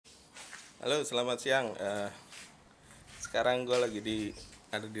Halo, selamat siang. Sekarang gue lagi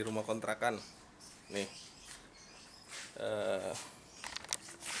ada di rumah kontrakan. Nih, eh,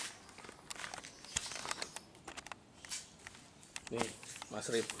 nih, Mas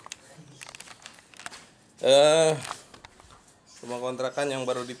Rip. Eh, Rumah kontrakan yang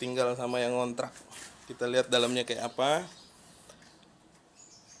baru ditinggal sama yang ngontrak. Kita lihat dalamnya kayak apa.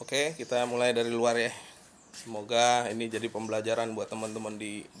 Oke, kita mulai dari luar ya. Semoga ini jadi pembelajaran buat teman-teman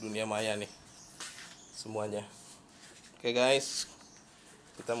di dunia maya nih, semuanya. Oke guys,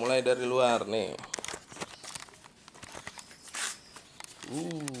 kita mulai dari luar nih.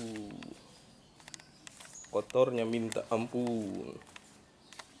 Uh, Kotornya minta ampun.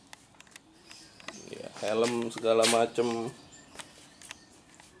 Ya, helm segala macem.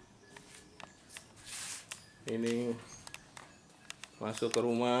 Ini masuk ke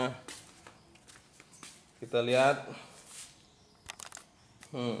rumah, kita lihat.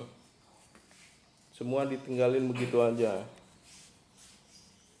 Semua ditinggalin begitu aja.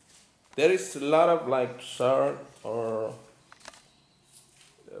 There is a lot of like shirt or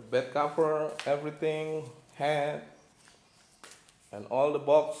bed cover, everything, hat, and all the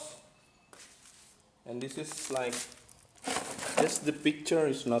box. And this is like, just the picture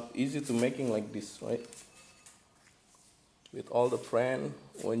is not easy to making like this, right? With all the friend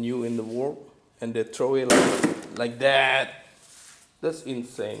when you in the work and they throw it like that. That's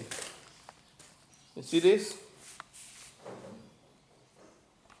insane. You see this?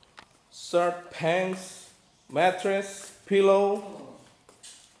 Shirt, pants, mattress, pillow,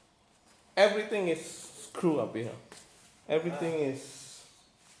 everything is screwed up here. Everything is,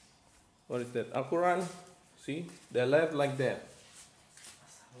 what is that? Al-Quran. See, they left like that.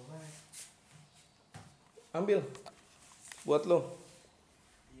 Ambil, buat lo.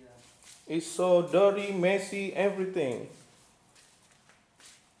 It's so dirty, messy, everything.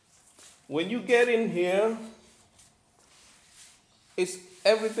 When you get in here, it's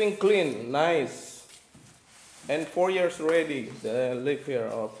everything clean, nice. And 4 years already, they live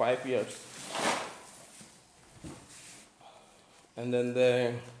here, or 5 years. And then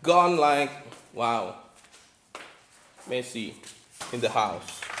they're gone like, wow, messy in the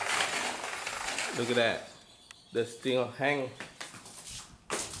house. Look at that. They still hang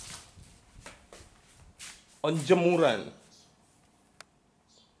on jemuran.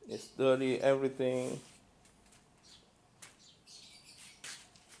 It's dirty, everything.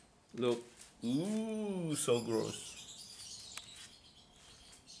 Look, ooh, so gross.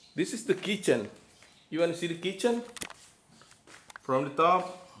 This is the kitchen. You want to see the kitchen? From the top.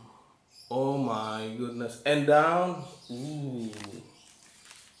 Oh my goodness. And down. Ooh.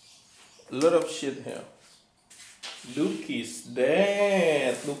 A lot of shit here. Look is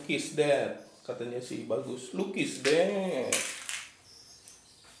that. Look is that. Katanya sih bagus. Look is that.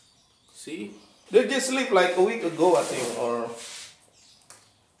 See? They just sleep like a week ago, I think, or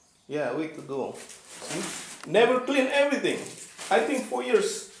yeah, a week ago. See? Never clean everything. I think 4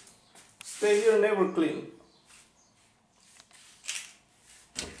 years stay here, never clean.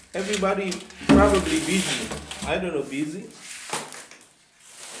 Everybody probably busy. I don't know, busy.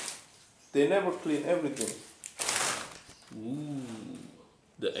 They never clean everything. Ooh,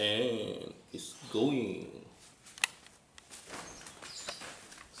 the ant is going.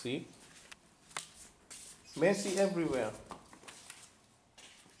 See? Messy everywhere.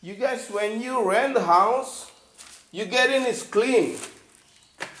 You guys, when you rent the house, you get in, it's clean.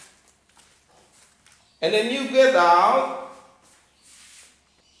 And then you get out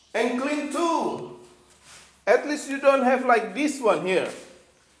and clean too. At least you don't have like this one here.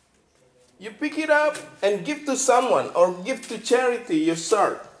 You pick it up and give to someone or give to charity your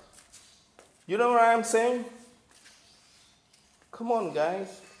shirt. You know what I'm saying? Come on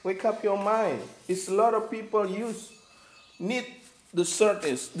guys, wake up your mind. It's a lot of people need the shirt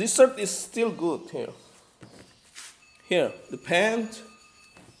is. This shirt is still good here. Here, the pant,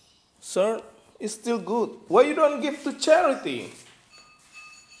 shirt is still good. Why you don't give to charity?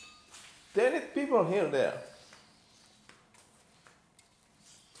 There need people here there.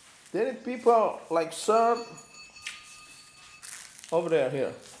 There need people like shirt over there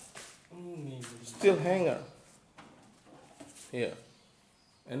here. Still hanger. Here.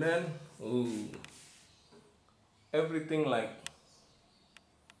 And then, ooh, everything like,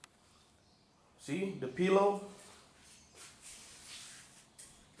 see the pillow,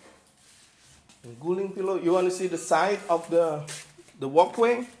 the guling pillow. You want to see the side of the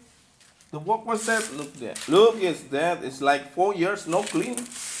walkway? The walkway set, look there. Look, is that, it's like 4 years no clean.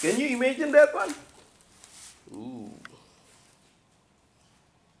 Can you imagine that one? Ooh.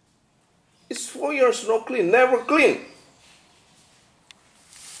 It's 4 years no clean, never clean.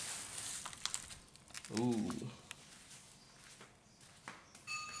 Ooh.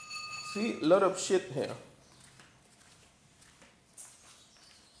 See, a lot of shit here.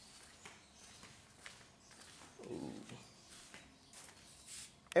 Ooh.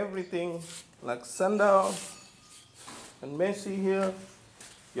 Everything like sandal and messy here.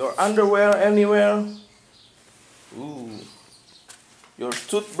 Your underwear anywhere. Ooh. Your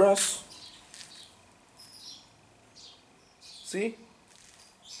toothbrush. See?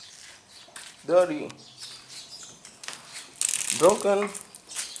 Dirty. Broken.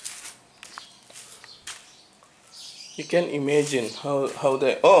 You can imagine how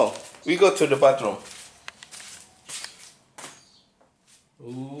they. Oh, we go to the bathroom.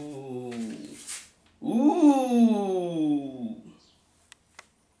 Ooh. Ooh.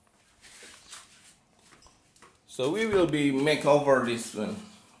 So we will be make over this one.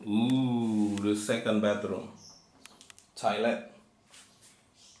 Ooh, the second bathroom. Toilet.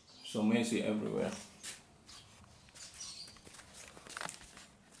 So messy everywhere.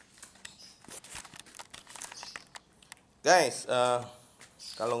 Guys,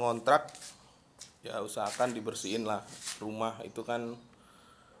 kalau ngontrak ya usahakan dibersihin lah rumah itu kan,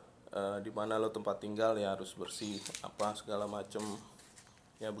 di mana lo tempat tinggal ya harus bersih apa segala macem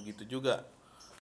ya, begitu juga